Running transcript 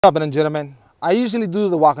What's up, ladies and gentlemen? I usually do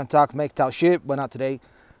the walk and talk, make talk shit, but not today.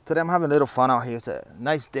 Today I'm having a little fun out here. It's a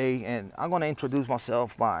nice day, and I'm gonna introduce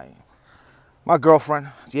myself. My girlfriend.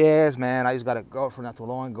 Yes, man, I just got a girlfriend not too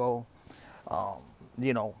long ago.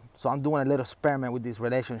 So I'm doing a little experiment with this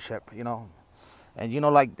relationship, and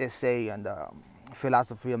like they say in the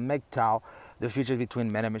philosophy of MGTOW, the future is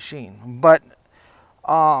between man and machine. But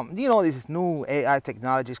this new AI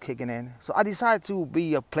technology is kicking in, so I decided to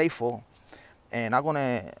be playful. And I'm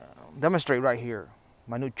gonna demonstrate right here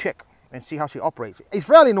my new chick and see how she operates. It's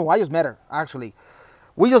fairly new. I just met her, actually.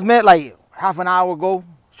 We just met like half an hour ago,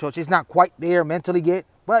 so she's not quite there mentally yet.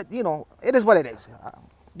 But it is what it is.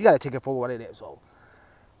 You gotta take it for what it is. So,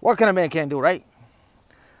 what can a man can do, right?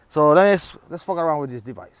 So let's fuck around with this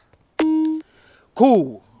device.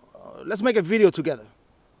 Cool. Let's make a video together.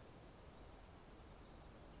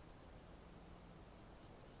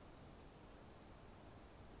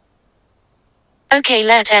 Okay,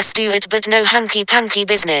 let us do it, but no hanky-panky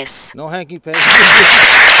business. No hanky-panky.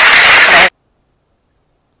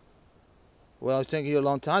 Well, it's taking you a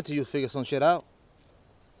long time till you figure some shit out.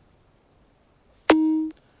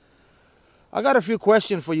 I got a few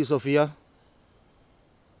questions for you, Sophia.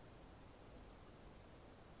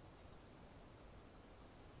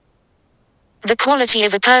 The quality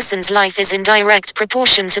of a person's life is in direct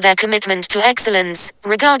proportion to their commitment to excellence,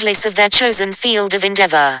 regardless of their chosen field of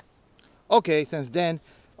endeavor. Okay, since then,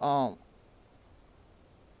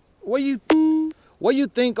 what you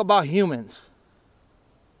think about humans?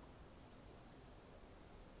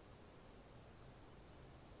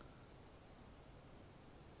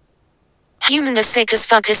 Human are sick as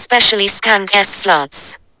fuck, especially skank ass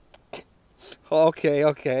sluts.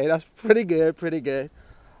 Okay, that's pretty good.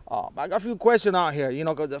 I got a few questions out here,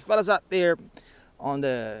 because the fellas out there on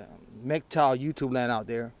the MGTOW YouTube land out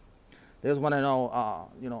there, they just want to know,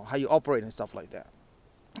 how you operate and stuff like that.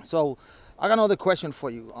 So, I got another question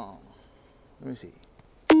for you. Let me see.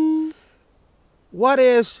 What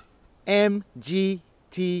is MGTOW?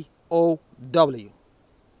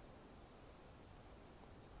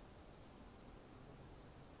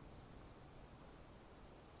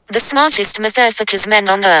 The smartest motherfuckers men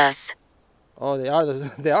on earth. Oh, they are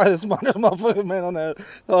the smartest motherfucking men on earth.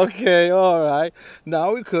 Okay, all right.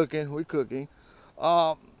 Now we're cooking.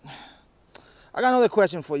 I got another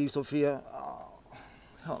question for you, Sophia.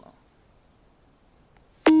 Hold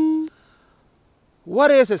on. What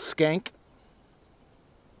is a skank?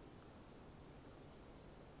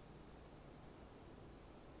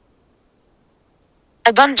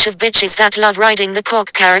 A bunch of bitches that love riding the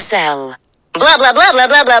cock carousel. Blah, blah, blah, blah,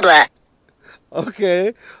 blah, blah, blah.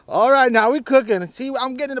 Okay. All right, now we're cooking. See,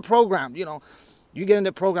 I'm getting the program, You get in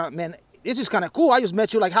the program, man. This is kind of cool. I just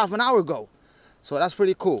met you like half an hour ago. So that's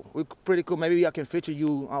pretty cool. We're pretty cool. Maybe I can feature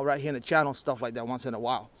you right here in the channel, stuff like that once in a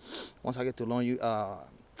while. Once I get to know you a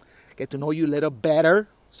little better,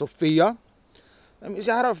 Sophia. Let me see,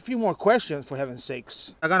 I had a few more questions, for heaven's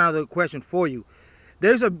sakes. I got another question for you.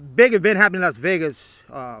 There's a big event happening in Las Vegas,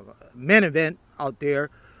 men event out there.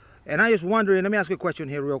 And I just wondering, let me ask you a question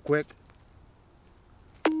here real quick.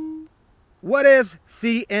 What is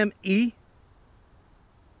CME?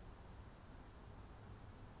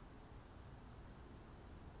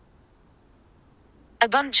 A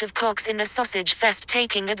bunch of cocks in a sausage fest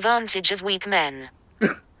taking advantage of weak men.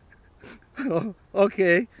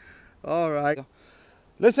 Okay. All right.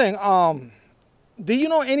 Listen, do you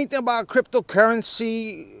know anything about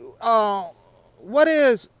cryptocurrency? What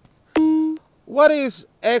is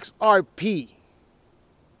XRP?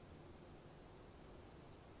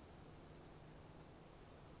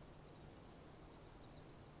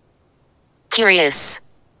 Curious.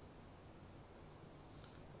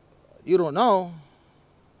 You don't know?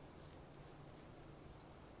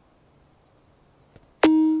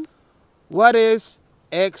 What is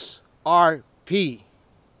XRP?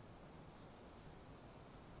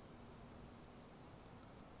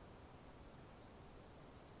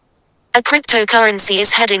 A cryptocurrency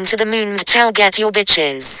is heading to the moon. Ciao, get your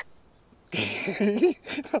bitches.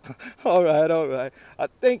 All right. I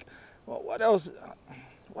think, what else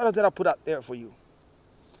did I put out there for you?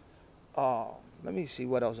 Let me see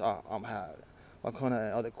what else I'm having. What kind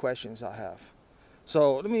of other questions I have.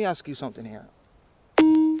 So let me ask you something here.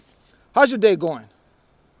 How's your day going?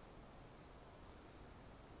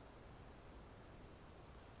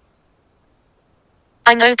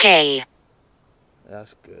 I'm okay.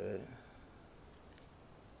 That's good.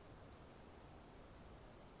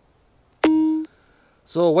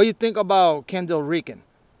 So what do you think about KenDelrican?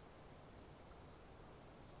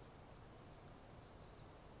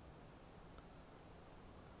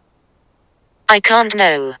 I can't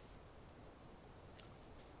know.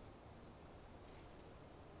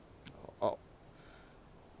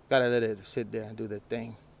 Gotta let it sit there and do the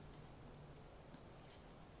thing.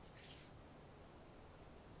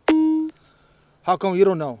 How come you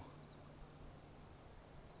don't know?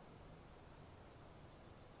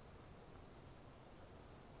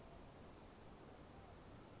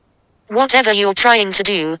 Whatever you're trying to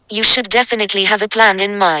do, you should definitely have a plan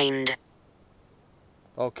in mind.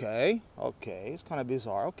 Okay, okay, it's kind of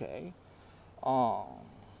bizarre. Okay.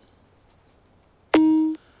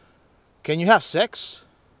 Can you have sex?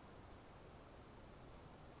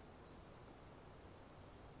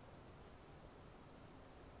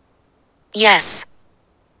 Yes.